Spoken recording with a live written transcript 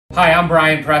Hi, I'm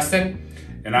Brian Preston.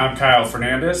 And I'm Kyle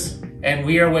Fernandez. And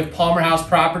we are with PalmerHouse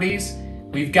Properties.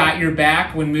 We've got your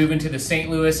back when moving to the St.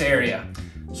 Louis area.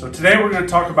 So today we're going to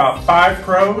talk about 5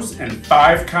 pros and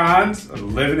 5 cons of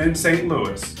living in St.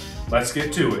 Louis. Let's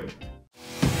get to it.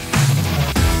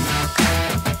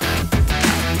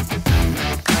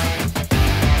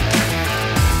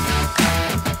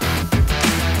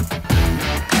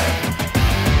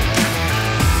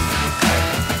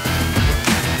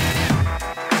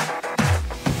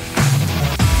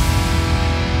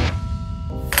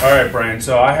 All right, Brian,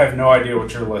 so I have no idea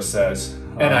what your list says.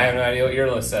 And I have no idea what your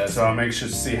list says. So I'm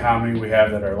anxious to see how many we have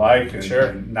that are alike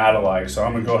and not alike. So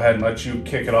I'm going to go ahead and let you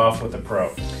kick it off with a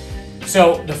pro.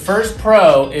 So the first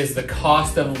pro is the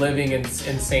cost of living in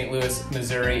St. Louis,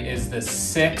 Missouri is the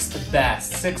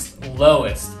 6th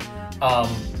lowest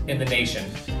in the nation.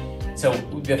 So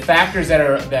the factors that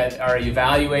are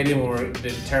evaluated when we're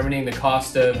determining the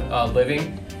cost of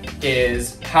living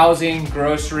is housing,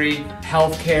 grocery,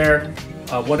 healthcare.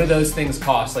 What do those things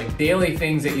cost? Like daily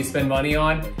things that you spend money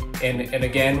on. And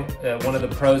again, one of the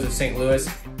pros of St. Louis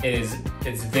is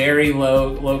it's very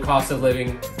low cost of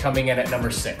living, coming in at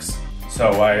number 6.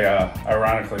 So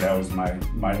ironically, that was my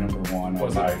number 1.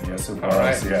 Yes, it was.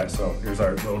 Right. Yeah. So here's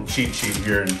our little cheat sheet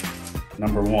here, in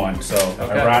number 1. So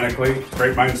ironically,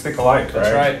 great minds think alike.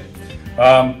 That's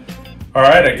right. All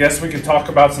right. I guess we can talk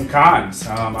about some cons.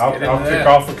 I'll kick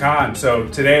off a con. So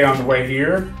today on the way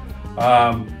here,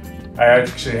 I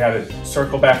actually had to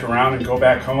circle back around and go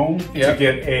back home to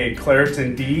get a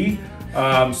Claritin D.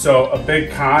 So a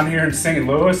big con here in St.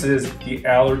 Louis is the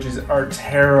allergies are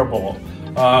terrible.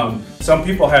 Some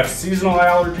people have seasonal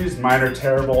allergies. Mine are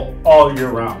terrible all year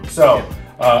round. So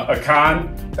a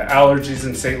con, the allergies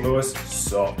in St. Louis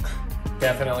suck.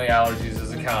 Definitely allergies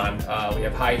is a con. We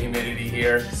have high humidity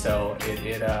here, so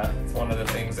it's one of the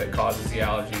things that causes the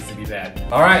allergies to be bad.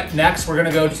 All right, next we're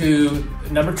gonna go to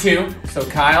number 2. So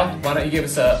Kyle, why don't you give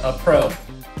us a pro?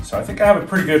 So I think I have a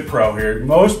pretty good pro here.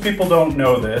 Most people don't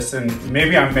know this, and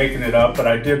maybe I'm making it up, but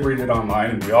I did read it online,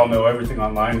 and we all know everything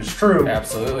online is true.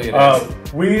 Absolutely, it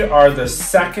is. We are the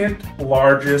 2nd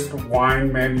largest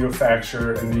wine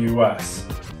manufacturer in the U.S.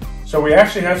 So we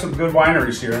actually have some good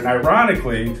wineries here, and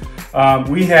ironically,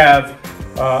 we have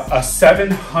a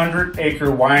 700-acre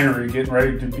winery getting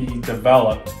ready to be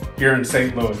developed here in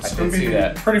St. Louis. It's going to be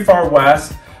pretty far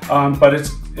west, but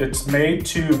it's made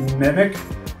to mimic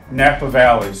Napa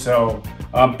Valley. So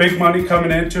big money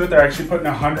coming into it. They're actually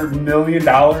putting $100 million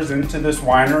into this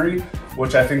winery,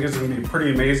 which I think is going to be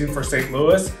pretty amazing for St.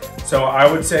 Louis. So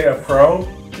I would say a pro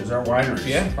is our wineries.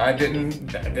 Yeah, I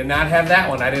did not have that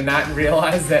one. I did not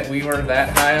realize that we were that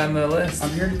high on the list. I'm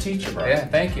here to teach you, bro. Yeah,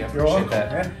 thank you. You're welcome.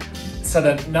 That. Yeah. So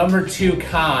the number 2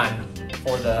 con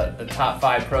for the top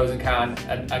 5 pros and cons,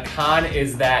 a con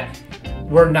is that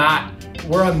we're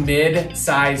a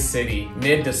mid-sized city,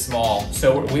 mid to small.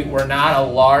 So we're not a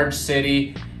large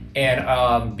city,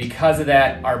 and because of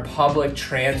that, our public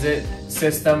transit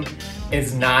system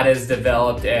is not as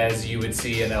developed as you would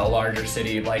see in a larger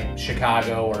city like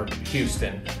Chicago or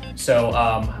Houston. So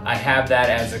I have that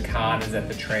as a con, is that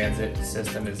the transit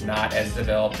system is not as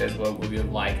developed as what we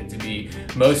would like it to be.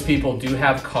 Most people do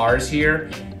have cars here,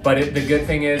 but the good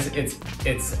thing is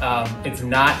it's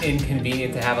not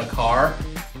inconvenient to have a car.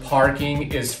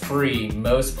 Parking is free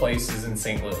most places in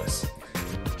St. Louis.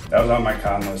 That was on my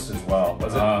con list as well.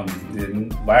 Was it?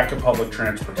 The lack of public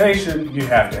transportation, you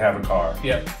have to have a car.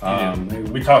 Yep.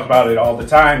 We talk about it all the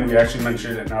time. We actually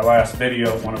mentioned it in our last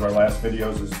video. One of our last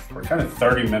videos is we're kind of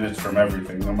 30 minutes from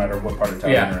everything, no matter what part of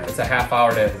town you're in. It's a half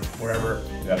hour to wherever,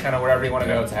 kind of wherever you want to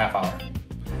go, it's a half hour.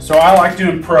 So I like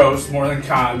doing pros more than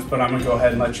cons, but I'm gonna go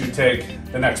ahead and let you take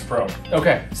the next pro.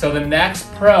 Okay, so the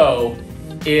next pro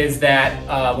is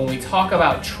that when we talk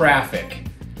about traffic,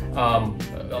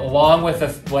 along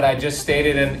with what I just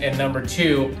stated in number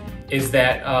 2, is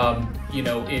that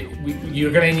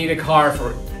you're going to need a car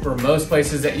for most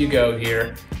places that you go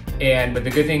here, but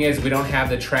the good thing is we don't have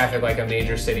the traffic like a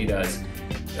major city does.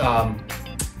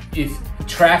 If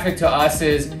traffic to us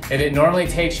is, if it normally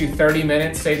takes you 30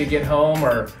 minutes, say, to get home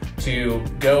or to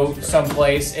go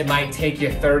someplace, it might take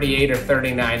you 38 or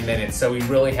 39 minutes. So we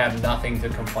really have nothing to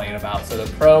complain about. So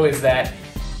the pro is that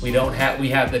we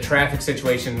have the traffic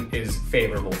situation is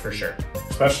favorable for sure.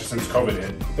 Especially since COVID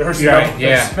hit. There's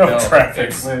no traffic.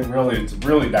 It's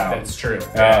really down. That's true.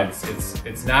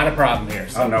 It's not a problem here.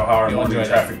 So I don't know how our morning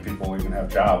traffic people even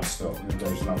have jobs still.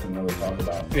 There's nothing really to talk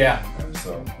about. Yeah.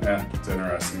 So yeah, it's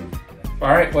interesting. All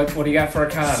right, what do you got for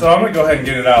a con? So I'm gonna go ahead and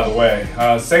get it out of the way.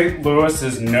 St. Louis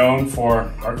is known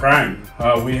for our crime.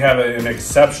 We have an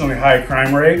exceptionally high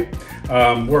crime rate.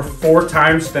 We're 4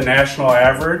 times the national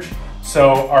average.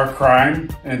 So our crime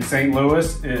in St.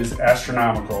 Louis is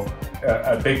astronomical.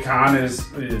 A big con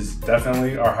is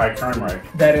definitely our high crime rate.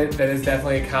 That is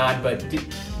definitely a con, but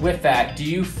with that, do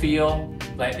you feel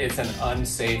that it's an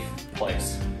unsafe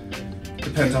place?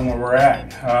 Depends on where we're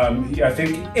at. I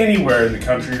think anywhere in the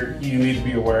country you need to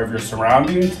be aware of your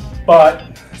surroundings,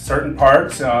 but certain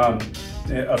parts of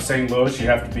St. Louis you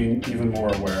have to be even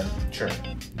more aware. Sure.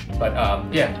 But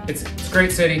yeah, it's a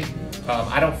great city.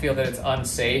 I don't feel that it's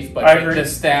unsafe, but I agree. The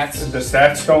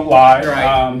stats don't lie.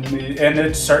 Right. And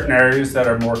it's certain areas that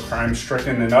are more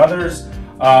crime-stricken than others.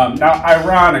 Now,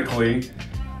 ironically,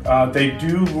 they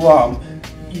do lump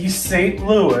East St.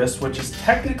 Louis, which is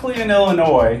technically in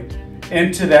Illinois,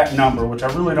 into that number, which I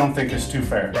really don't think is too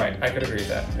fair. Right, I could agree with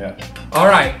that. Yeah. All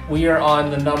right, we are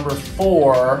on the number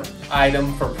 4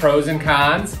 item for pros and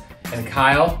cons. And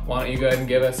Kyle, why don't you go ahead and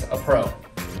give us a pro?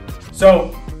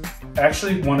 So,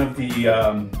 actually, one of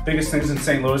the biggest things in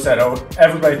St. Louis that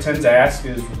everybody tends to ask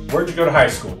is, where'd you go to high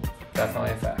school?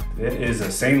 Definitely a fact. It is a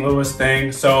St. Louis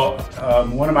thing. So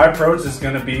one of my pros is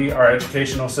going to be our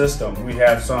educational system. We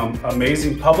have some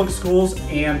amazing public schools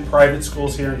and private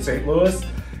schools here in St. Louis.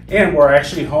 And we're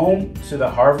actually home to the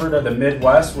Harvard of the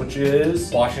Midwest, which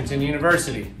is Washington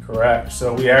University. Correct.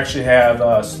 So we actually have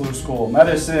SLU School of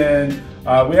Medicine.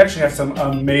 We actually have some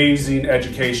amazing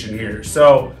education here.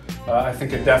 So I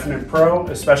think a definite pro,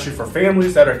 especially for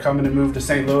families that are coming to move to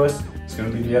St. Louis, is going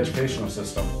to be the educational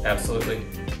system. Absolutely.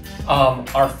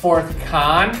 Our 4th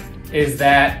con is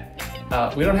that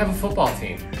we don't have a football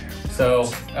team. So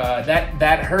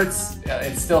that hurts.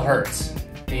 It still hurts.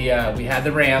 We had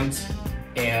the Rams,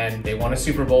 and they won a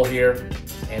Super Bowl here,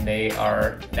 and they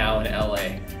are now in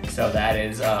LA. So that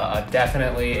is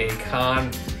definitely a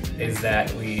con, is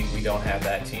that we don't have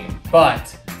that team.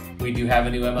 But we do have a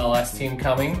new MLS team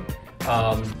coming,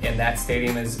 and that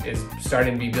stadium is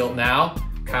starting to be built now.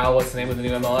 Kyle, what's the name of the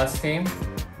new MLS team?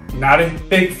 Not a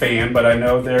big fan, but I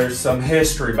know there's some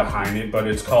history behind it, but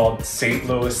it's called St.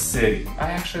 Louis City.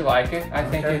 I actually like it. I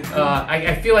think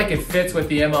I feel like it fits with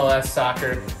the MLS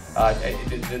soccer,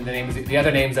 the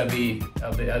other names of the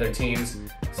other teams.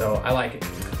 So I like it.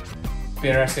 Be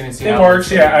interesting to see. It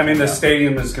works, yeah. I mean, the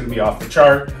stadium is going to be off the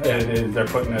chart. Yeah. They're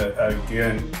putting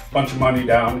a bunch of money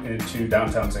down into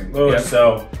downtown St. Louis, yeah.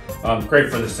 So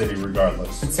great for the city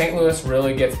regardless. And St. Louis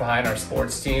really gets behind our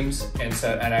sports teams, and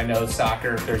I know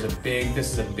soccer.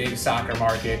 This is a big soccer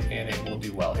market, and it will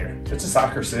do well here. It's a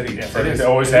soccer city. Yes, it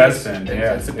always has been.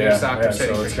 Yeah, it's a big soccer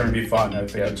city. So it's going to be fun. I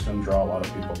think it's going to draw a lot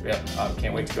of people. Yeah,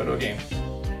 can't wait to go to a game.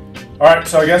 All right,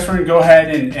 so I guess we're going to go ahead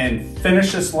and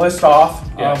finish this list off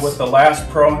with the last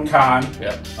pro and con.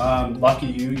 Yep. Lucky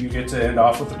you get to end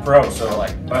off with the pro. So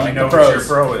let me know what your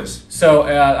pro is. So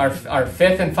our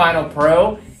 5th and final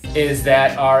pro is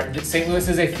that St. Louis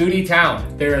is a foodie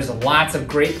town. There's lots of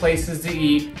great places to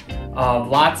eat,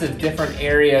 lots of different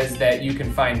areas that you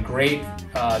can find great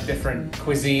different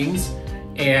cuisines.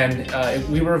 And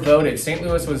St.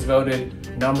 Louis was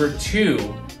voted number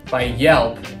 2 by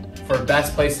Yelp for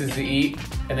best places to eat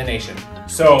in the nation.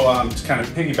 So to kind of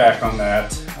piggyback on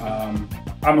that,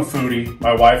 I'm a foodie.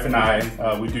 My wife and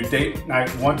I, we do date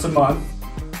night once a month,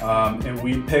 and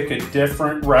we pick a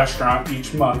different restaurant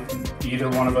each month. Either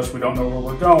one of us, we don't know where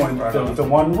we're going. Right. The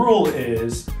one rule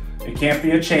is it can't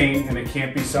be a chain, and it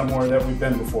can't be somewhere that we've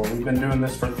been before. We've been doing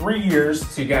this for 3 years.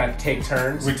 So you gotta take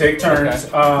turns? We take turns.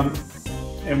 Okay.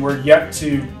 And we're yet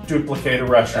to duplicate a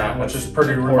restaurant, which is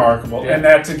pretty remarkable. Yeah. And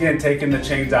that's, again, taking the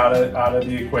chains out of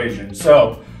the equation.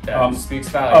 So, speaks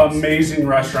volumes. Amazing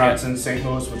restaurants in St.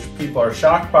 Louis, which people are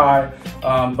shocked by,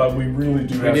 but we really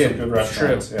do have some good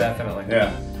restaurants. True, definitely.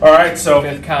 Yeah. All right, so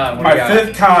 5th con. My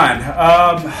 5th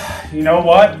con, you know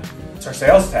what? It's our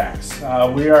sales tax.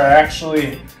 We are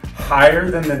actually higher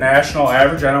than the national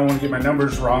average. I don't want to get my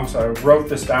numbers wrong, so I wrote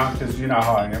this down because you know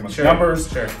how I am with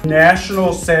numbers. Sure.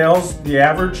 National sales, the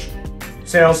average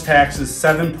sales tax is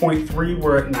 7.3.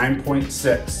 We're at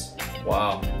 9.6.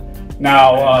 Wow.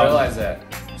 Now, I didn't realize that.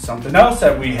 Something else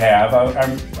that we have,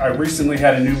 I recently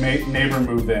had a new neighbor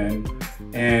move in,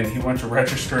 and he went to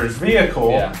register his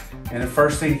vehicle. Yeah. And the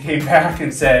first thing he came back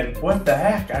and said, "What the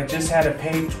heck? I just had to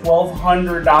pay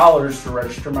 $1,200 to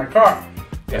register my car."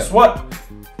 Guess what?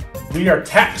 We are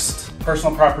taxed,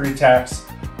 personal property tax,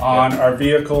 on our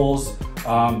vehicles,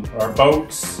 our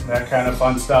boats, that kind of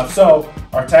fun stuff. So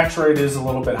our tax rate is a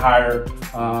little bit higher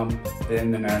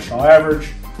than the national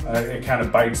average. It kind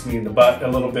of bites me in the butt a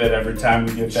little bit every time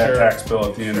we get that tax bill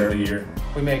at the end of the year.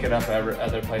 We make it up at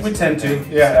other places. We tend to,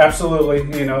 yeah,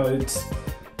 absolutely. You know,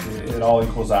 it all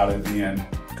equals out at the end.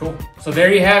 Cool. So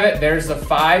there you have it. There's the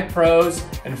 5 pros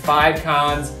and 5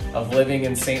 cons of living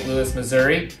in St. Louis,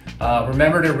 Missouri.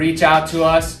 Remember to reach out to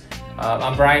us.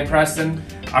 I'm Brian Preston.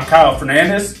 I'm Kyle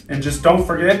Fernandez, and just don't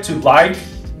forget to like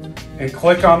and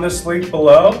click on this link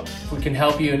below. If we can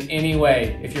help you in any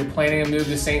way, if you're planning a move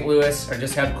to St. Louis or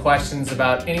just have questions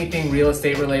about anything real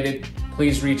estate related,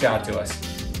 please reach out to us.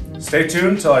 Stay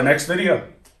tuned till our next video.